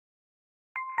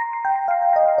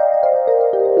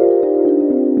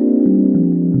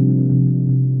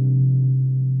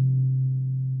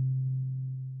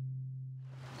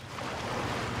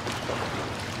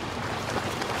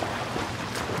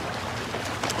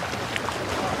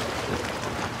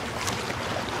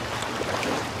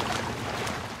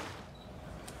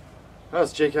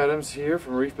It's Jake Adams here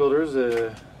from Reef Builders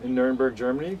in Nuremberg,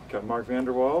 Germany. Got Mark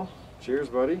Vanderwall. Cheers,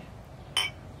 buddy.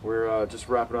 We're just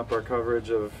wrapping up our coverage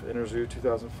of InterZoo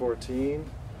 2014,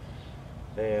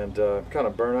 and kind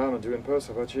of burnt out on doing posts.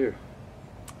 How about you?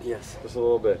 Yes. Just a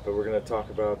little bit, but we're going to talk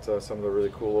about some of the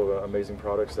really cool, amazing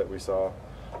products that we saw.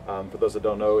 For those that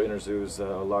don't know, InterZoo is the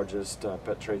largest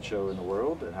pet trade show in the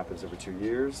world. It happens every 2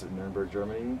 years in Nuremberg,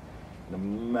 Germany, in a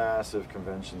massive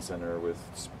convention center with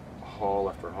hall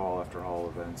after hall after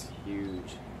hall events.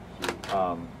 Huge.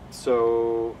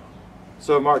 So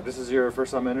Mark, this is your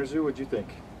first time at InterZoo. What'd you think?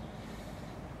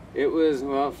 It was,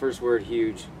 well, first word,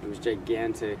 huge. It was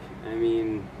gigantic. I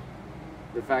mean,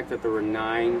 the fact that there were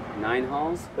nine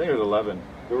halls. I think it was 11.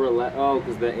 There were oh,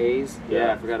 because the A's. Yeah.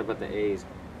 Yeah, I forgot about the A's.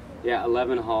 Yeah,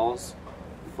 11 halls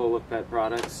full of pet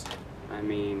products. I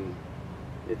mean,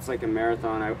 it's like a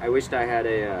marathon. I wished I had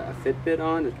a Fitbit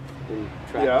on and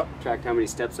tracked how many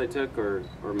steps I took or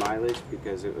mileage,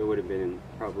 because it would have been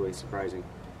probably surprising.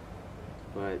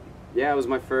 But yeah, it was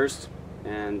my first,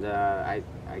 and I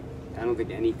don't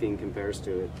think anything compares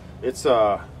to it.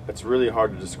 It's really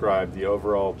hard to describe the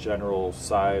overall general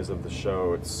size of the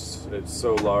show. It's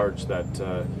so large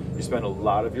that you spend a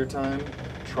lot of your time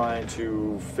trying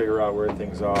to figure out where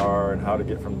things are and how to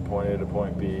get from point A to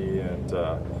point B, and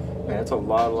man, it's a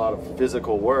lot of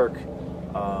physical work.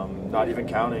 Not even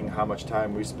counting how much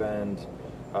time we spend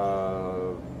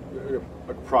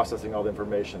processing all the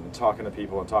information, talking to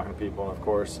people, and of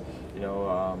course, you know,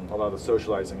 a lot of the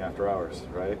socializing after hours,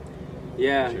 right?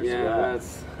 Yeah, Cheers yeah.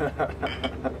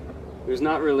 There's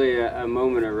not really a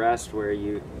moment of rest where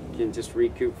you can just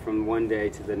recoup from one day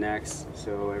to the next.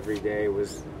 So every day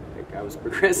was like I was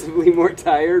progressively more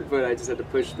tired, but I just had to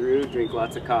push through, drink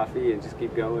lots of coffee, and just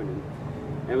keep going. And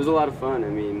it was a lot of fun. I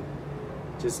mean,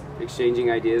 just exchanging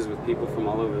ideas with people from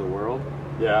all over the world.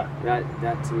 Yeah.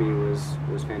 That to me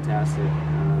was fantastic.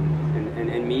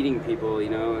 And meeting people, you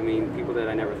know, I mean, people that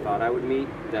I never thought I would meet,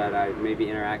 that I maybe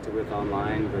interacted with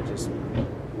online, but just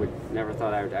never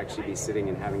thought I would actually be sitting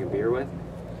and having a beer with.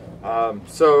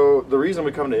 So the reason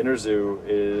we come to InterZoo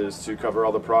is to cover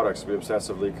all the products. We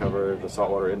obsessively cover the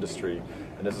saltwater industry,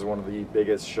 and this is one of the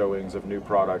biggest showings of new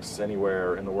products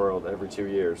anywhere in the world every 2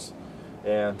 years.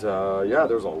 And yeah,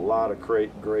 there's a lot of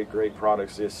great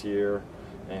products this year.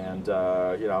 And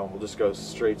you know, we'll just go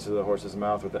straight to the horse's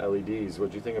mouth with the LEDs. What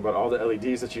do you think about all the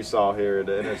LEDs that you saw here at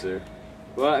InterZoo?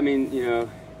 Well, I mean, you know,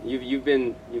 you've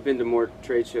been to more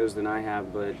trade shows than I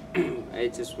have, but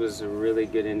it just was a really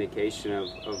good indication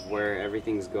of where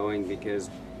everything's going, because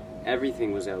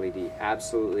everything was LED,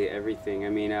 absolutely everything. I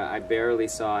mean, I barely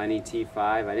saw any T5.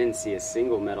 I didn't see a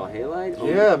single metal halide.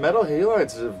 Yeah, metal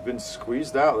halides have been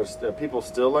squeezed out. There's, people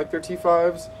still like their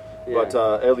T5s, yeah. But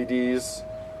LEDs.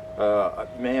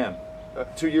 Man,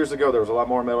 2 years ago there was a lot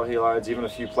more metal halides, even a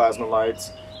few plasma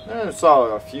lights. I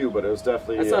saw a few, but it was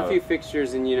definitely... I saw a few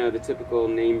fixtures in, you know, the typical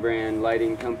name brand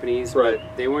lighting companies. Right.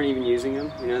 But they weren't even using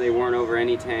them. You know, they weren't over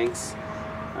any tanks.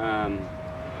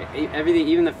 Everything,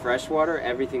 even the freshwater,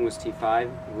 everything was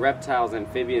T5. Reptiles,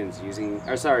 amphibians using,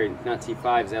 or sorry, not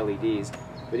T5s, LEDs.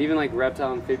 But even like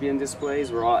reptile amphibian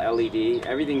displays were all LED.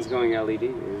 Everything's going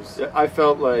LED. Yeah, I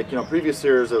felt like, you know, previous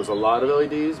years there was a lot of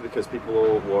LEDs because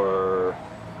people were,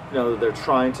 you know, they're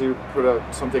trying to put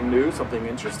out something new, something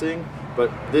interesting.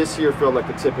 But this year felt like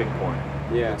the tipping point.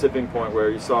 Yeah. The tipping point where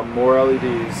you saw more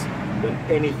LEDs than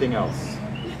anything else.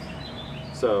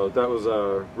 So that was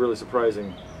really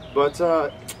surprising. But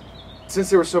since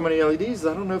there were so many LEDs,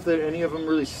 I don't know if any of them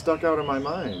really stuck out in my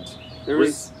mind. There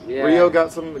was, yeah. Rio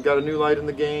got a new light in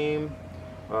the game.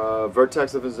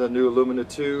 Vertex has a new Illumina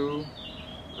 2.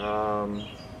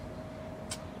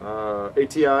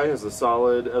 ATI has a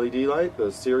solid LED light,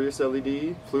 the Sirius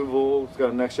LED. Fluval has got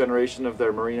a next generation of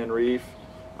their Marine and Reef,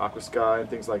 Aqua Sky, and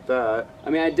things like that. I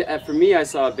mean, for me, I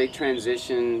saw a big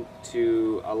transition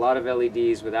to a lot of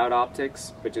LEDs without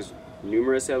optics, but just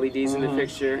numerous LEDs in the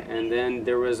fixture. And then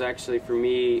there was actually, for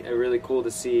me, really cool to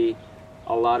see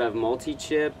a lot of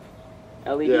multi-chip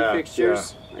LED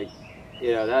fixtures. Yeah. Like,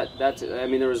 you know, that's, I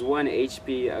mean, there was one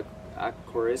HP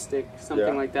aquaristic,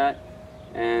 something like that.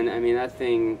 And I mean, that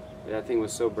thing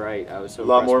was so bright. I was so a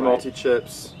lot more by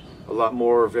multi-chips, a lot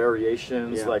more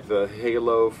variations, like the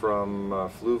Halo from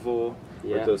Fluval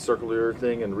with the circular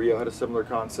thing, and Rio had a similar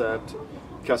concept.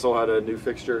 Kessel had a new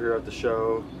fixture here at the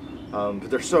show. But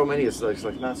there's so many, it's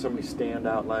like not so many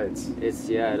standout lights.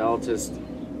 It all just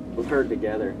paired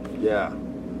together. Yeah.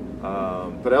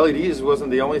 But LEDs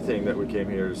wasn't the only thing that we came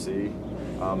here to see.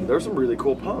 There's some really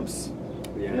cool pumps.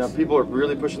 Yes. You know, people are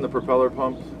really pushing the propeller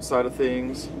pump side of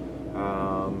things.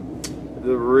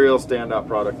 The real standout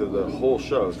product of the whole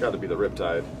show has got to be the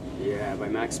Riptide. Yeah, by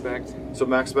MaxSpec. So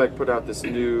MaxSpec put out this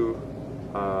new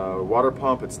water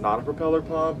pump. It's not a propeller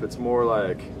pump. It's more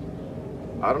like,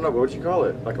 I don't know, what would you call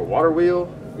it? Like a water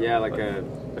wheel? Yeah, like a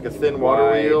thin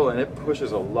water wheel, and it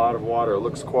pushes a lot of water. It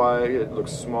looks quiet. It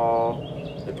looks small.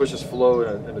 It pushes flow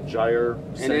in a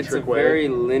gyre-centric way. And it's a very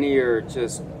linear,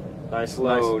 just nice,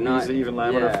 flow, nice, easy, even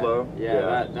laminar flow.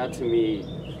 Yeah, that to me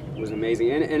was amazing.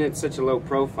 And it's such a low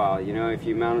profile. You know, if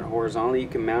you mount it horizontally, you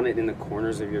can mount it in the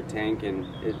corners of your tank, and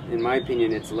in my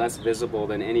opinion, it's less visible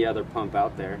than any other pump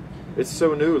out there. It's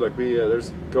so new. Like there's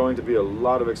going to be a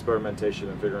lot of experimentation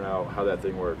in figuring out how that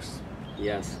thing works.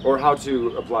 Yes. Or how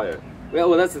to apply it. Well,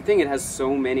 that's the thing. It has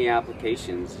so many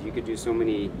applications. You could do so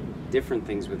many different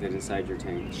things with it inside your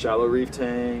tank. Shallow reef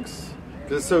tanks,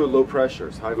 because it's so low pressure.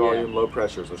 It's high volume, low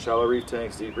pressure. So shallow reef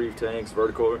tanks, deep reef tanks,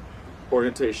 vertical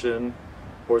orientation,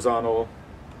 horizontal.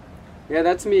 Yeah,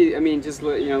 that's me. I mean, just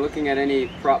looking at any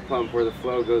prop pump where the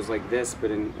flow goes like this,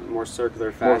 but in more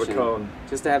circular fashion. More of a cone.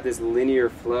 Just to have this linear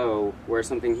flow where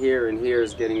something here and here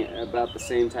is getting about the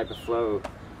same type of flow.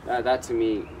 That to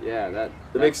me, that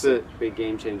makes it a big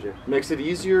game changer. Makes it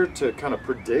easier to kind of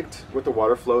predict what the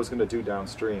water flow is going to do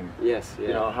downstream. Yes, yeah.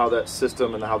 You know, how that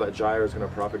system and how that gyre is going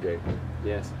to propagate.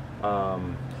 Yes.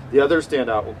 The other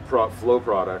standout flow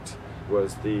product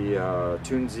was the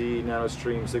InterZoo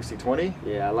NanoStream 6020.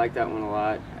 Yeah, I like that one a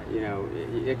lot. You know,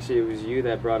 actually it was you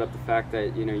that brought up the fact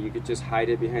that, you know, you could just hide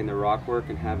it behind the rock work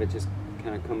and have it just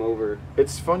kind of come over.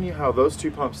 It's funny how those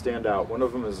two pumps stand out. One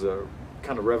of them is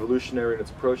kind of revolutionary in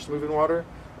its approach to moving water,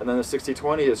 and then the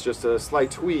 6020 is just a slight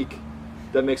tweak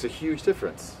that makes a huge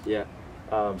difference. Yeah.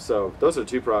 So those are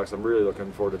two products I'm really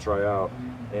looking forward to try out.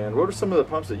 And what are some of the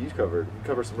pumps that you covered? You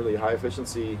covered some really high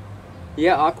efficiency.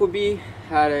 Yeah, Aquabee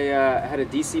had a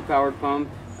DC powered pump,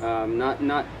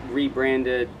 not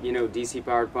rebranded, you know, DC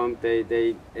powered pump.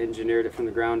 They engineered it from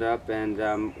the ground up, and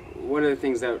one of the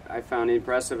things that I found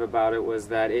impressive about it was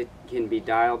that it can be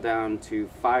dialed down to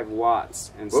 5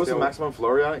 watts. And what was the maximum flow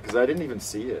rate on it? Because I didn't even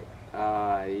see it.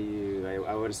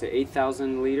 I would say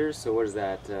 8,000 liters. So what is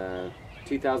that?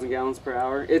 2,000 gallons per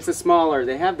hour. It's a smaller.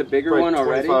 They have the bigger one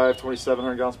already.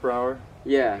 2,700 gallons per hour.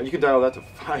 Yeah. And you can dial that to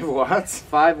 5 watts.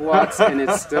 5 watts, and it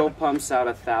still pumps out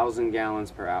 1,000 gallons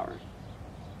per hour.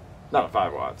 Not at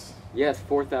 5 watts. Yeah, it's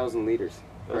 4,000 liters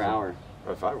per hour.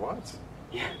 At 5 watts?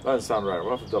 Yeah. That doesn't sound right.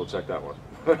 We'll have to double check that one.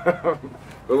 But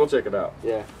we'll check it out.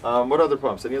 Yeah. What other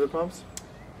pumps? Any other pumps?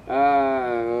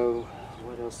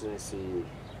 What else did I see?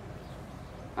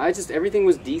 Everything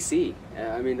was DC.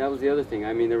 I mean, that was the other thing.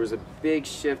 I mean, there was a big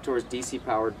shift towards DC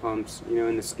powered pumps, you know,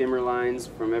 in the skimmer lines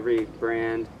from every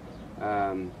brand.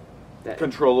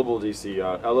 Controllable DC.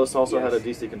 Ellis also Yes. had a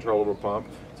DC controllable pump.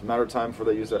 It's a matter of time before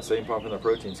they use that same pump in their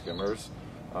protein skimmers.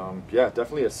 Yeah,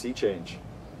 definitely a sea change.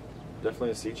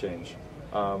 Definitely a sea change.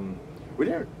 We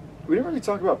didn't really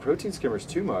talk about protein skimmers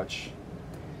too much.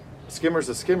 Skimmer's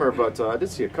a skimmer, but I did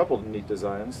see a couple of neat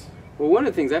designs. Well, one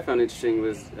of the things I found interesting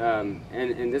was,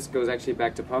 and this goes actually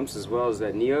back to pumps as well, is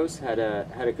that Neos had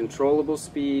a controllable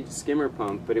speed skimmer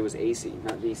pump, but it was AC,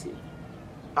 not DC.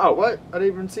 Oh, what? I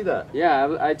didn't even see that. Yeah,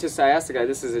 I asked the guy,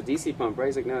 this is a DC pump, right?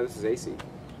 He's like, no, this is AC.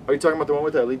 Are you talking about the one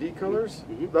with the LED colors?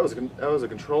 Mm-hmm. That was a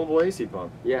controllable AC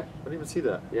pump. Yeah. I didn't even see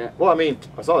that. Yeah. Well, I mean,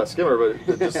 I saw that skimmer, but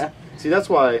it just see that's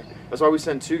why we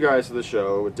send 2 guys to the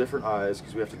show with different eyes,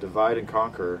 because we have to divide and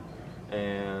conquer,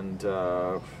 and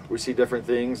we see different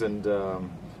things and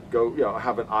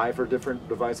have an eye for different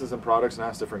devices and products and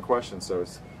ask different questions. So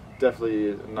it's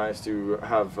definitely nice to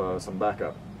have some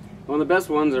backup. One of the best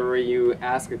ones are where you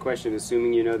ask a question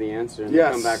assuming you know the answer, and Yes.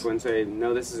 they come back and say,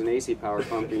 no, this is an AC powered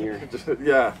pump in here.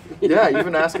 Yeah,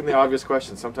 even asking the obvious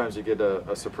questions, sometimes you get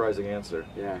a surprising answer.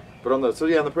 Yeah. But in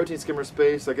the protein skimmer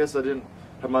space, I guess I didn't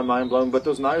have my mind blown, but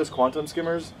those Neos quantum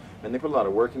skimmers, and they put a lot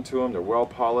of work into them, they're well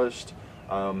polished.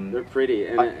 They're pretty,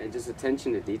 and just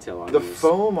attention to detail on the these.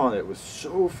 foam on it was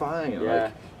so fine. Yeah.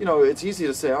 Like, you know, it's easy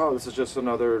to say, oh, this is just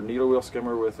another needle wheel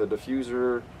skimmer with a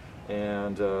diffuser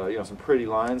and some pretty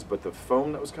lines, but the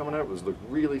foam that was coming out looked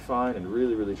really fine and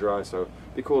really, really dry. So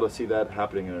it'd be cool to see that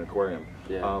happening in an aquarium.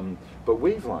 Yeah. But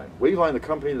Waveline, the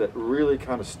company that really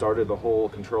kind of started the whole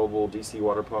controllable DC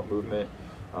water pump movement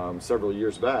several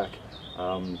years back,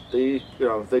 they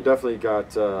definitely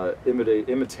got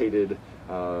imitated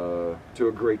to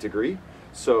a great degree.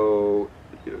 So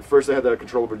first they had that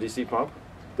controllable DC pump,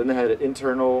 then they had an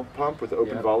internal pump with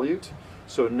open volute.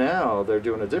 So now they're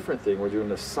doing a different thing. We're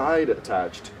doing a side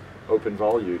attached open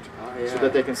volute, so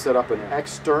that they can set up an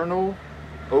external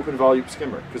open volute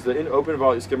skimmer, because the open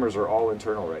volute skimmers are all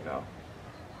internal right now.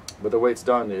 But the way it's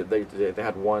done, they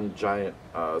had one giant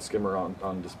skimmer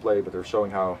on display, but they're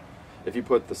showing how if you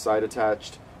put the side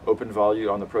attached open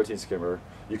volute on the protein skimmer,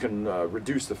 you can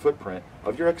reduce the footprint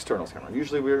of your external skimmer.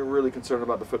 Usually we're really concerned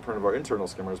about the footprint of our internal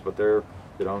skimmers, but they're,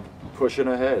 you know, pushing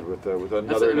ahead with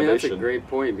another innovation. That's a great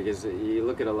point, because you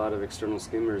look at a lot of external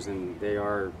skimmers and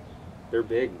they're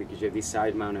big because you have these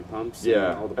side-mounted pumps.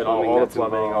 Yeah, and all the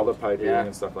plumbing, all the piping, yeah,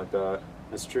 and stuff like that.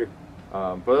 That's true.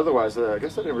 But otherwise, I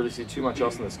guess I didn't really see too much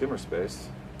else in the skimmer space.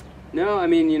 No, I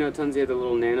mean, you know, Tunze had the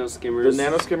little nano skimmers. The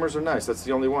nano skimmers are nice. That's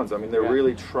the only ones. I mean, they're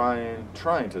really trying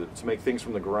to make things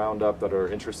from the ground up that are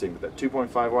interesting. But that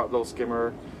 2.5 watt little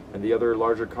skimmer and the other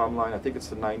larger comm line, I think it's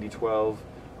the 9012.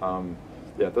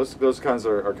 Yeah, those kinds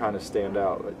are kind of stand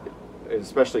out,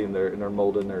 especially in their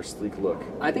molded and their sleek look.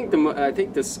 I think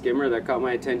the skimmer that caught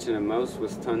my attention the most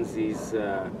was Tunze's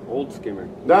old skimmer.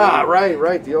 Ah,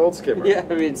 right, the old skimmer. Yeah,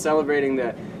 I mean, celebrating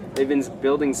the. They've been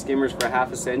building skimmers for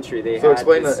half a century. So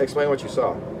explain what you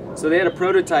saw. So they had a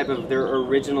prototype of their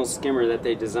original skimmer that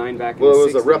they designed back in the 60s. Well,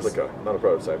 it was a replica, not a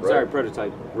prototype, right? Sorry,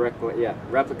 prototype.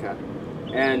 Replica.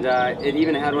 And it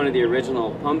even had one of the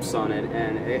original pumps on it,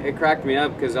 and it cracked me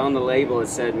up because on the label it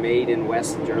said "Made in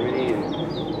West Germany,"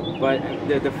 but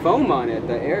the foam on it,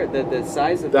 the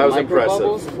size of the micro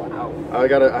bubbles, wow! I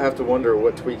have to wonder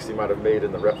what tweaks he might have made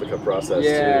in the replica process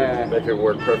to make it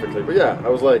work perfectly. But yeah, I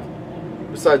was like,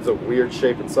 besides the weird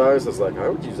shape and size, I was like, I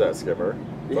would use that skimmer.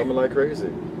 Bumming like crazy.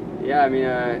 Yeah, I mean,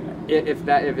 if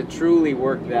it truly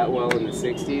worked that well in the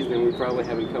 '60s, then we probably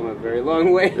haven't come a very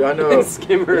long way. Yeah, I know. In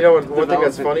skimmer you know, one thing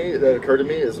that's funny that occurred to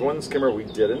me is one skimmer we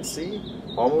didn't see,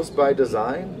 almost by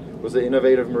design, was the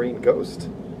innovative Marine Ghost,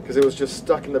 because it was just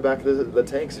stuck in the back of the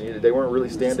tanks, and they weren't really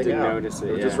standing didn't out. Notice it,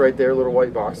 they were just right there, little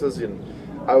white boxes, and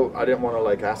I didn't want to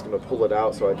like ask him to pull it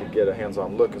out so I could get a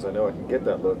hands-on look, because I know I can get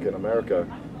that look in America.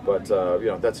 But you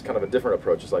know, that's kind of a different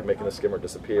approach. It's like making the skimmer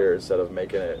disappear instead of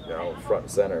making it, you know, front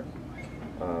and center.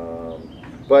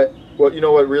 But you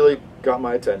know what really got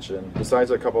my attention, besides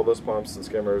a couple of those pumps and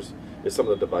skimmers, is some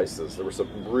of the devices. There were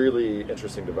some really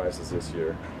interesting devices this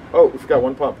year. Oh, we forgot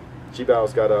one pump.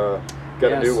 G-Bow's got a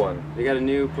new one. They got a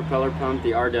new propeller pump,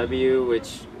 the RW,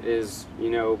 which is, you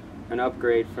know, an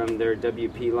upgrade from their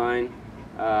WP line.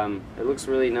 It looks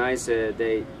really nice.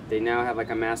 They now have like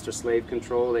a master-slave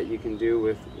control that you can do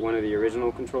with one of the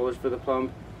original controllers for the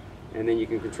pump, and then you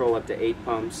can control up to 8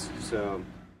 pumps. So.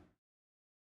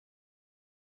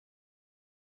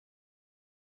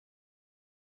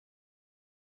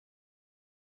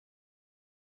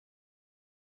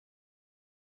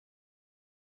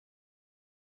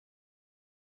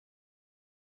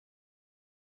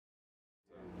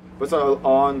 But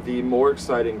on the more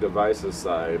exciting devices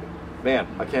side, man,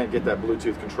 I can't get that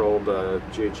Bluetooth controlled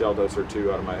GHL doser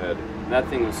 2 out of my head. That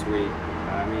thing was sweet.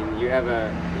 I mean, you have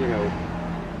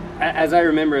as I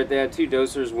remember it, they had 2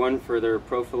 dosers, one for their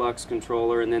Profilux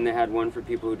controller, and then they had one for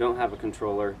people who don't have a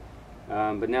controller.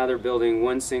 But now they're building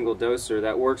one single doser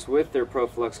that works with their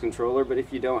Profilux controller, but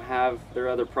if you don't have their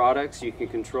other products, you can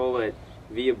control it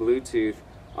via Bluetooth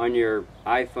on your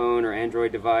iPhone or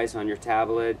Android device, on your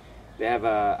tablet. They have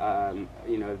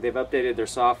they've updated their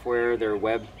software, their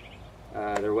web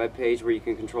page where you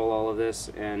can control all of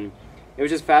this, and it was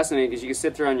just fascinating because you can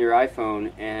sit there on your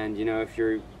iPhone, and you know, if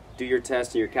you do your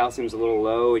test and your calcium's a little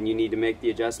low and you need to make the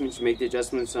adjustments, you make the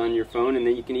adjustments on your phone, and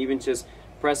then you can even just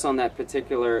press on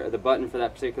the button for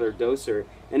that particular doser,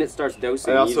 and it starts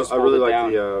dosing. I really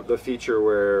like the feature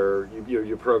where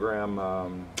you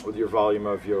program with your volume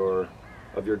of your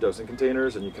dosing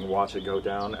containers, and you can watch it go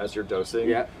down as you're dosing.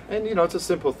 Yeah. And you know, it's a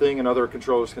simple thing, and other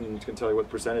controllers can tell you what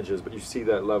the percentage is, but you see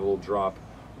that level drop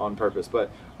on purpose. But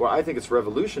I think it's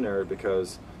revolutionary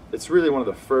because it's really one of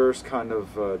the first kind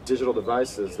of digital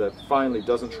devices that finally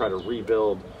doesn't try to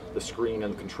rebuild the screen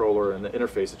and the controller and the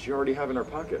interface that you already have in our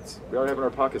pockets. We already have in our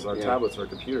pockets, on our tablets, and our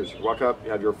computers. You walk up,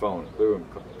 you have your phone, boom,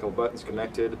 a couple buttons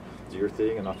connected, do your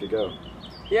thing, and off you go.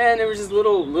 Yeah, and there was just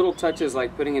little touches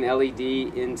like putting an LED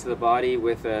into the body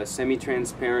with a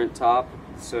semi-transparent top,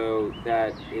 so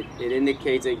that it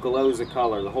indicates, it glows a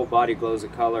color. The whole body glows a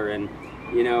color, and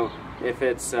you know, if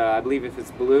it's I believe if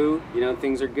it's blue, you know,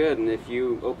 things are good. And if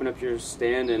you open up your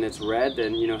stand and it's red,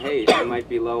 then you know, hey, I might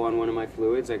be low on one of my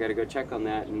fluids. I got to go check on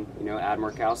that, and you know, add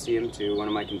more calcium to one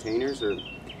of my containers. Or,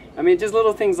 I mean, just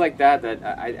little things like that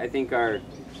I think are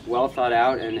well thought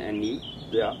out and neat.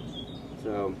 Yeah.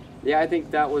 So. Yeah, I think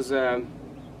that was, you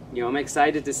know, I'm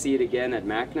excited to see it again at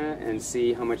MACNA and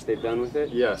see how much they've done with it.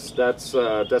 Yes, that's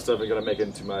definitely going to make it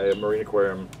into my marine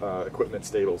aquarium equipment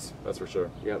stables. That's for sure.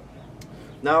 Yep.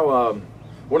 Now,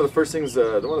 one of the things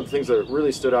that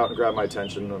really stood out and grabbed my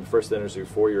attention on the first InterZoo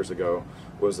 4 years ago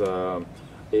was an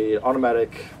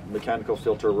automatic mechanical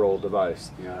filter roll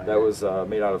device that was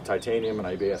made out of titanium and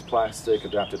ABS plastic,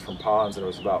 adapted from ponds, and it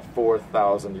was about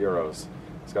 4,000 euros.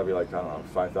 It's got to be like, I don't know,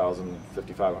 $5,000,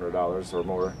 $5,500 or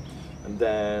more. And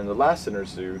then the last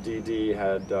InterZoo, DD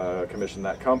had commissioned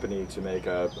that company to make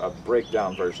a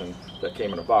breakdown version that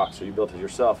came in a box. So you built it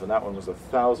yourself, and that one was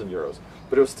 €1,000.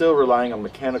 But it was still relying on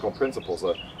mechanical principles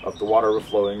of the water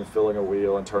overflowing, filling a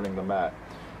wheel, and turning the mat.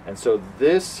 And so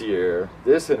this year,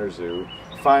 this InterZoo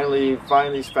finally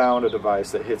found a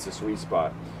device that hits a sweet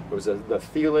spot. It was the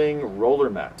Feeling roller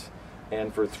mat.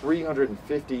 And for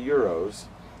 €350,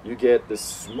 you get this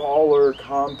smaller,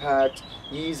 compact,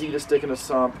 easy to stick in a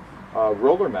sump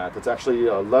roller mat that's actually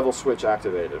level switch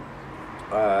activated.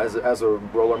 As a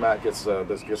roller mat gets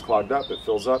clogged up, it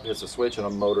fills up, hits a switch, and a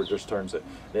motor just turns it.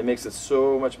 It makes it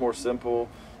so much more simple,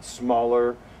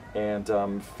 smaller, and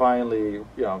finally, you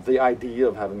know, the idea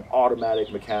of having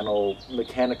automatic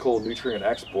mechanical nutrient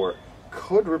export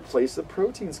could replace the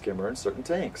protein skimmer in certain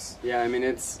tanks. Yeah, I mean,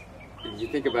 you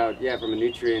think about, from a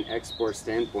nutrient export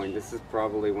standpoint, this is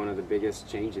probably one of the biggest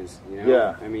changes, you know?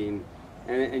 Yeah. I mean,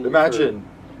 and imagine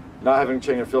not having to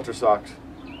change a filter sock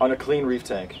on a clean reef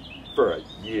tank for a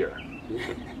year.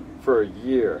 For a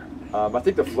year. I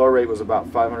think the flow rate was about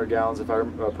 500 gallons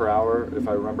per hour, if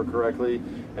I remember correctly.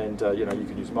 And you know, you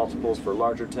could use multiples for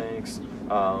larger tanks.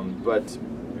 But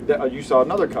you saw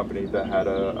another company that had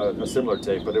a similar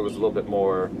tank, but it was a little bit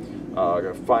more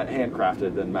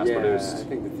handcrafted than mass-produced. I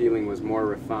think the feeling was more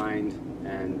refined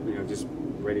and, you know, just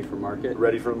ready for market.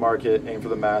 Ready for the market, aimed for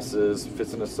the masses,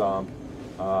 fits in a sump.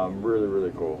 Really,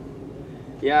 really cool.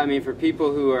 Yeah, I mean, for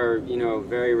people who are, you know,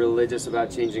 very religious about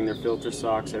changing their filter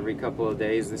socks every couple of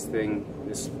days, this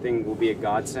thing will be a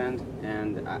godsend.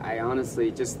 And I honestly,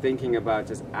 just thinking about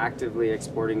just actively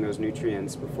exporting those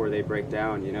nutrients before they break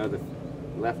down, you know, the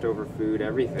leftover food,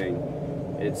 everything,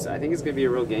 I think it's going to be a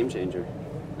real game changer.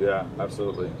 Yeah,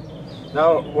 absolutely.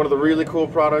 Now, one of the really cool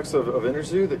products of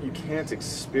InterZoo that you can't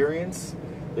experience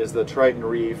is the Triton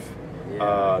Reef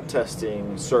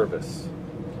testing service.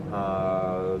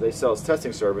 They sell as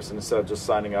testing service, and instead of just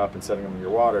signing up and setting them in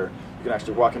your water, you can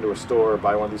actually walk into a store,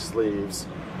 buy one of these sleeves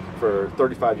for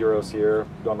 €35 here.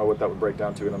 Don't know what that would break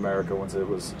down to in America once it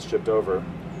was shipped over.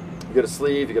 You get a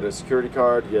sleeve, you get a security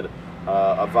card, you get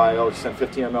a vial, you send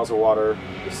 15 mLs of water,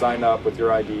 you sign up with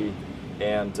your ID,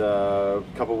 and a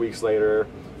couple weeks later,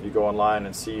 you go online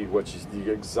and see what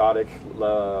the exotic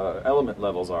element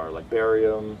levels are, like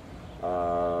barium,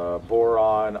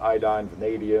 boron, iodine,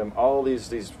 vanadium, all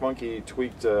these funky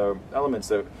tweaked elements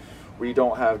that we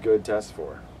don't have good tests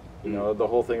for. You know, the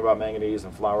whole thing about manganese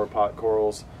and flower pot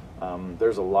corals,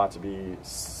 there's a lot to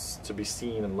be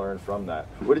seen and learned from that.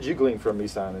 What did you glean from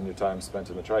Nissan in your time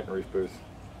spent in the Triton Reef booth?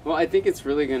 Well, I think it's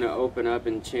really going to open up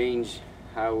and change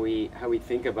how we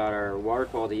think about our water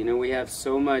quality. You know, we have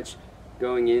so much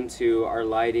going into our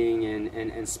lighting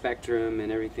and spectrum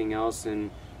and everything else,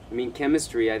 and I mean,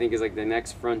 chemistry, I think, is like the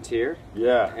next frontier.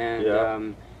 Yeah.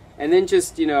 And then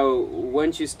just, you know,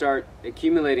 once you start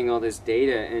accumulating all this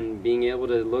data and being able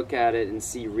to look at it and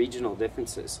see regional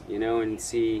differences, you know, and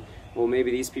see, well, maybe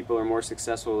these people are more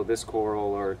successful with this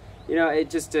coral, or, you know,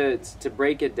 it just to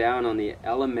break it down on the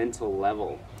elemental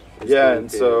level. Yeah,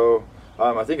 and so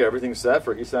I think everything's set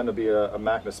for Isan to be a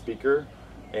MACNA speaker,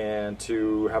 and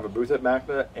to have a booth at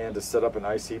MACNA, and to set up an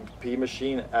ICP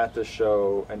machine at the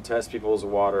show and test people's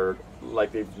water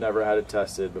like they've never had it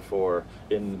tested before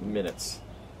in minutes.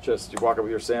 Just you walk up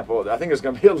with your sample. I think there's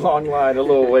going to be a long line, a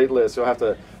little wait list. You'll have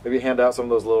to maybe hand out some of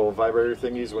those little vibrator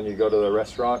thingies when you go to the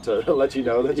restaurant to let you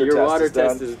know that your water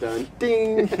test is done.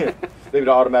 Ding! Maybe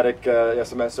the automatic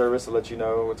SMS service to let you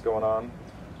know what's going on.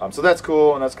 So that's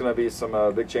cool, and that's going to be some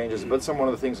big changes. But some one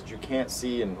of the things that you can't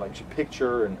see and like you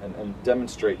picture and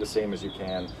demonstrate the same as you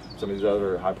can some of these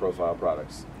other high-profile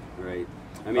products. Right.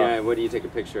 I mean, what do you take a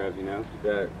picture of? You know?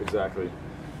 Yeah, exactly.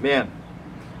 Man,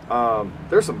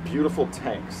 there's some beautiful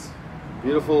tanks,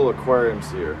 beautiful aquariums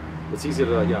here. It's easy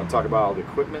to talk about all the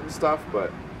equipment and stuff,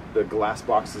 but the glass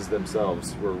boxes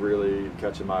themselves were really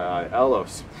catching my eye.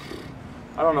 Elos.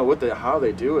 I don't know how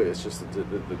they do it. It's just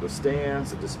the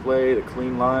stands, the display, the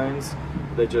clean lines.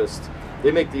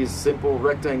 They make these simple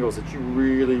rectangles that you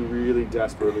really, really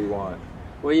desperately want.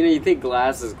 Well, you know, you think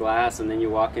glass is glass, and then you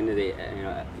walk into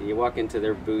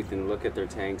their booth and look at their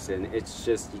tanks, and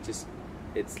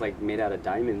it's like made out of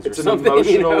diamonds or something.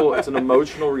 It's an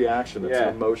emotional reaction. It's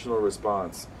an emotional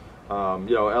response.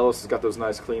 Ellis has got those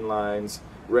nice clean lines.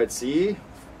 Red Sea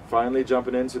finally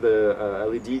jumping into the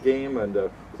LED game and the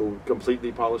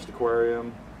completely polished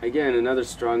aquarium. Again, another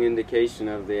strong indication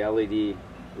of the LED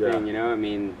thing, you know, I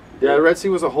mean... Yeah, Red Sea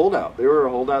was a holdout. They were a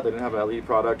holdout. They didn't have an LED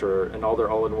product, and all their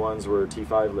all-in-ones were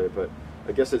T5 lit, but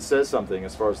I guess it says something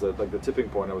as far as the tipping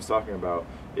point I was talking about.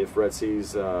 If Red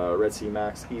Sea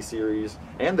Max E series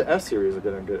and the F series are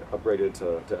going to get upgraded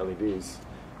to LEDs.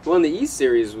 Well, and the E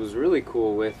series was really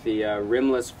cool with the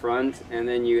rimless front, and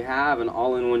then you have an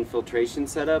all-in-one filtration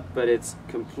setup, but it's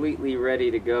completely ready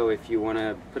to go if you want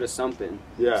to put a sump in.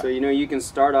 Yeah. So you can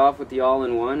start off with the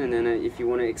all-in-one, and then if you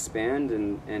want to expand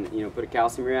and put a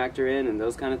calcium reactor in and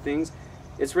those kind of things,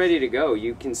 it's ready to go.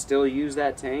 You can still use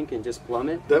that tank and just plumb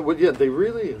it. That would they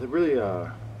really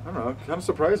I don't know, kind of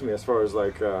surprised me as far as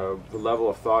like the level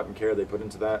of thought and care they put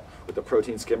into that with the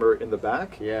protein skimmer in the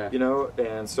back. Yeah.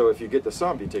 And so if you get the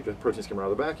sump, you take the protein skimmer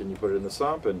out of the back and you put it in the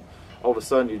sump, and all of a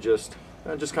sudden you just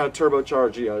kind of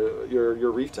turbocharge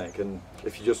your reef tank. And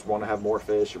if you just want to have more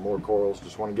fish or more corals,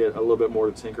 just want to get a little bit more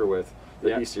to tinker with,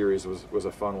 the E series was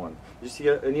a fun one. Did you see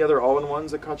any other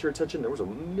all-in-ones that caught your attention? There was a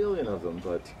million of them,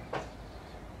 but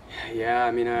yeah,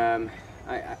 I mean,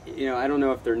 I don't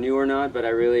know if they're new or not, but I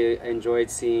really enjoyed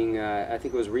seeing, I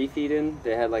think it was Reef Eden.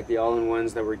 They had like the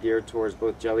all-in-ones that were geared towards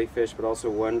both jellyfish, but also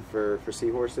one for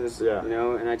seahorses. Yeah.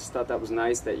 And I just thought that was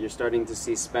nice that you're starting to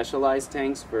see specialized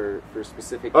tanks for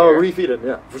specific Oh, care. Reef Eden,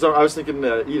 yeah. For some, I was thinking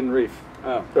Eden Reef.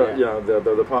 Oh, yeah.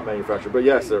 The pump manufacturer. But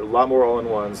yes, there are a lot more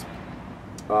all-in-ones.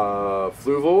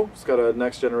 Fluval has got a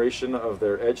next generation of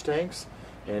their edge tanks,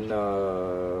 and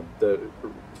the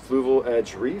Fluval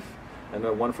Edge Reef, and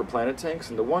the one for Planet tanks.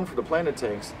 And the one for the Planet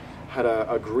tanks had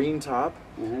a green top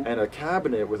and a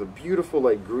cabinet with a beautiful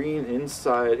like green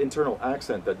internal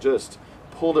accent that just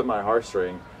pulled at my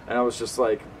heartstring. And I was just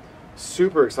like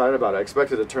super excited about it. I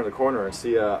expected to turn the corner and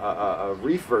see a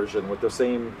reef version with the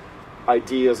same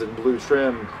ideas in blue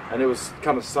trim, and it was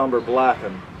kind of somber black,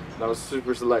 and I was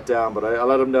super let down. But I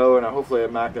let them know, and hopefully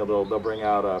at MacNeil they'll bring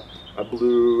out a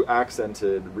blue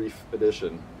accented reef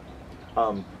edition.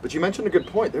 But you mentioned a good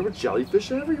point. There were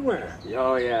jellyfish everywhere.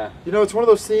 Oh, yeah. It's one of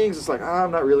those things. It's like,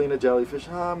 I'm not really into jellyfish.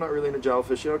 I'm not really into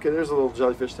jellyfish. Okay, there's a little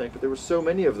jellyfish tank, but there were so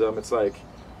many of them. It's like,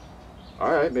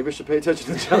 all right, maybe I should pay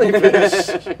attention to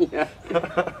jellyfish. Yeah.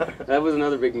 That was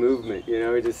another big movement,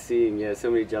 just seeing,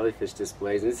 so many jellyfish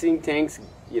displays. And seeing tanks,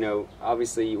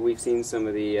 obviously we've seen some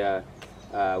of the,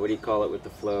 what do you call it with the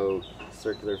flow,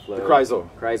 circular flow? The Chrysal.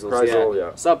 Chrysals,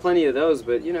 yeah. Saw plenty of those,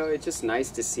 but, it's just nice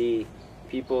to see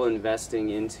people investing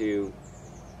into,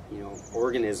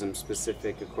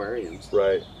 organism-specific aquariums.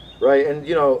 Right, and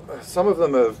some of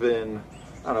them have been,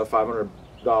 I don't know, $500,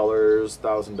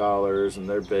 $1,000, and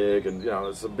they're big, and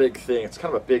it's a big thing. It's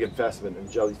kind of a big investment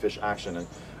in jellyfish action,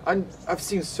 and I've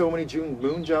seen so many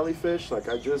moon jellyfish. Like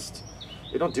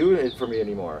they don't do it for me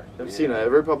anymore. I've seen it at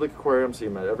every public aquarium,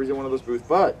 seen them at every one of those booths,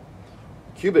 but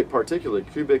Cubic particularly,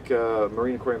 Cubic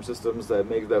Marine Aquarium Systems that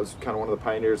was kind of one of the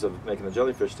pioneers of making the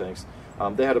jellyfish tanks.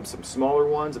 They had some smaller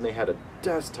ones, and they had a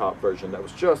desktop version that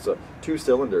was just 2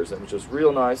 cylinders. It was just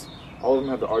real nice. All of them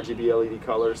have the RGB LED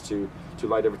colors to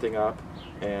light everything up,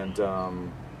 and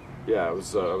yeah, I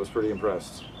was pretty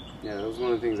impressed. Yeah, that was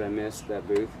one of the things I missed, that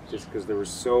booth, just because there were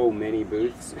so many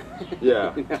booths.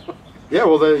 Yeah. Yeah,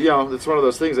 well, it's one of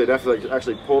those things. They definitely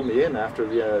actually pulled me in after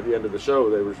the end of the show.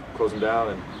 They were closing down,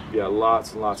 and yeah,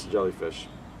 lots and lots of jellyfish.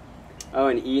 Oh,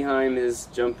 and Eheim is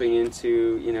jumping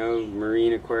into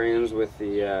marine aquariums with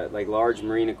the large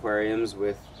marine aquariums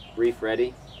with reef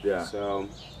ready. Yeah. So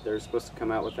they're supposed to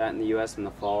come out with that in the U.S. in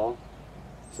the fall.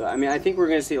 So I mean, I think we're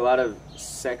going to see a lot of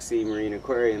sexy marine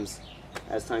aquariums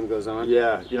as time goes on.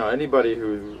 Yeah, anybody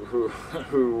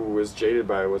who is jaded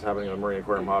by what's happening in the marine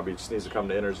aquarium hobby just needs to come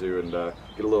to InterZoo and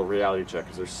get a little reality check,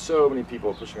 because there's so many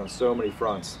people pushing on so many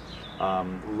fronts.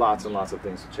 Lots and lots of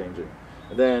things changing.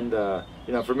 And then,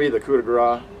 for me, the coup de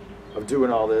grace of doing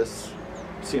all this,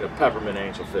 I've seen a peppermint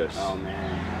angelfish. Oh,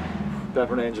 man.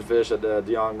 Peppermint angelfish at the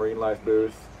DeYoung Marine Life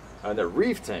booth. And the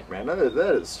reef tank, man,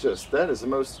 that is the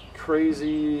most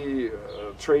crazy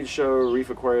trade show reef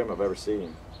aquarium I've ever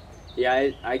seen.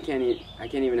 Yeah, I can't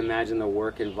even imagine the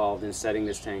work involved in setting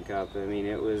this tank up. I mean,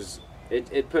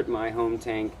 it put my home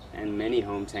tank and many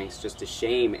home tanks just to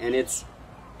shame, and it's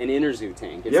an InterZoo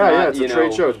tank. It's it's a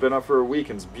trade show. It's been up for a week,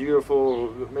 and it's beautiful,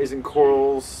 amazing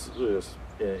corals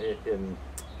in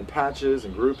patches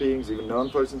and groupings, even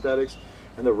non-photosynthetics,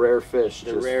 and the rare fish.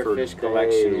 The rare fish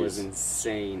collection was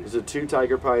insane. There's 2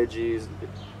 tiger pyges,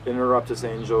 Interruptus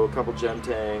angel, a couple gem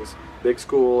tangs, big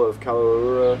school of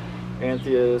Calorura,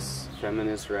 Anthias,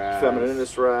 Feminis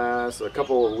wrasse, a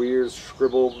couple of weird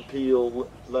scribbled peel,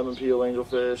 lemon peel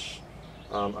angelfish.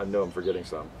 I know I'm forgetting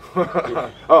some.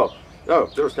 Oh,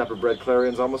 there was snapper-bred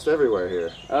clarions almost everywhere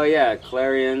here. Oh yeah,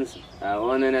 clarions.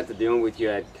 And then at the DeYoung booth you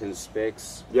had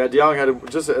conspics. Yeah, DeYoung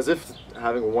had just as if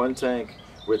having one tank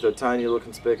with a tiny little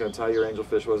conspic and a tiger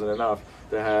angelfish wasn't enough.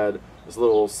 They had this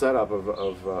little setup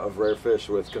of rare fish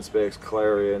with conspicuous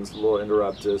clarions, little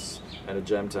interruptus, and a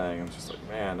gem tang. And just like,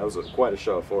 man, that was quite a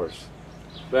show of force.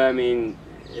 But I mean,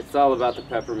 it's all about the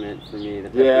peppermint for me, the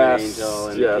peppermint angel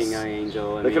and the king eye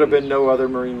angel. There could have been no other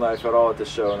marine life at all at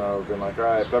this show, and I would have been like, all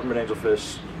right, peppermint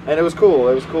angelfish. And it was cool.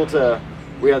 It was cool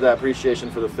we had that appreciation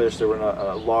for the fish. They were in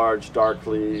a large,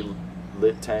 darkly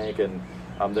lit tank, and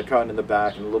they're caught in the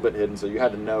back and a little bit hidden, so you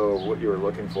had to know what you were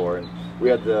looking for. And we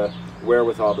had the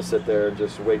wherewithal to sit there and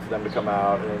just wait for them to come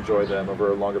out and enjoy them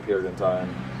over a longer period of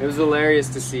time. It was hilarious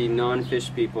to see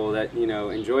non-fish people that, you know,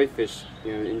 enjoy fish,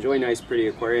 you know, enjoy nice, pretty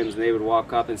aquariums, and they would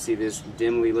walk up and see this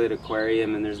dimly lit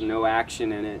aquarium and there's no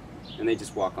action in it, and they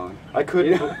just walk on. I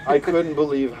couldn't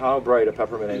believe how bright a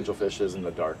peppermint angelfish is in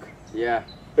the dark. Yeah.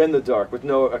 In the dark, with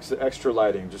no extra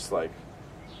lighting, just like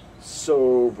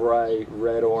so bright,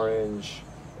 red-orange,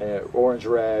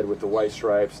 orange-red with the white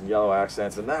stripes and yellow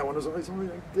accents. And that one was only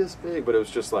like this big, but it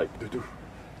was just like,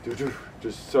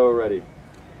 just so ready.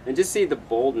 And just see the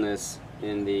boldness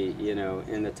in the, you know,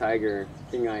 in the tiger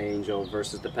king eye angel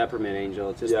versus the peppermint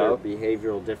angel. Just their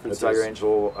behavioral differences. The tiger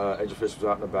angel, angelfish was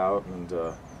out and about,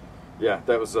 and yeah,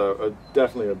 that was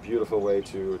definitely a beautiful way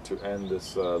to end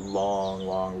this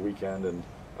long weekend and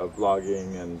of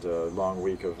vlogging and long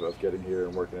week of getting here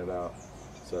and working it out.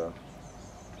 So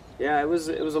yeah, it was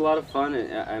a lot of fun.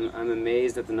 I'm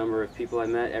amazed at the number of people I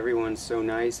met. Everyone's so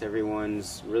nice.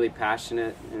 Everyone's really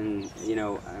passionate, and you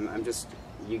know, I'm just,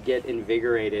 you get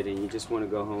invigorated and you just want to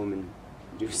go home and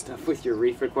do stuff with your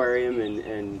reef aquarium.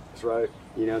 And that's right.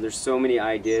 You know, there's so many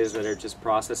ideas that are just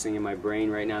processing in my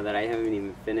brain right now that I haven't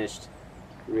even finished.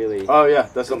 Really. Oh yeah,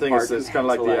 that's the thing. It's kind of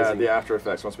like the after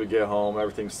effects. Once we get home,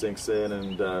 everything sinks in,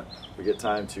 and we get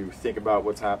time to think about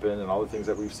what's happened and all the things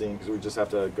that we've seen, because we just have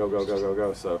to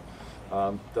go. So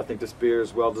I think this beer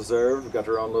is well deserved. We've got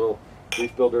our own little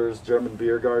Reef Builders German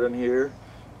beer garden here,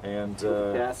 and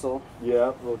castle.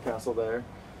 Yeah, little castle there.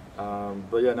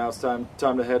 But yeah, now it's time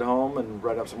to head home and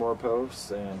write up some more posts.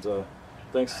 And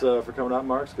thanks for coming out,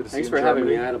 Mark. It's good to see you in Germany. Thanks for having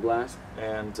me. I had a blast.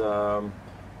 And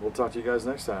we'll talk to you guys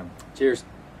next time. Cheers.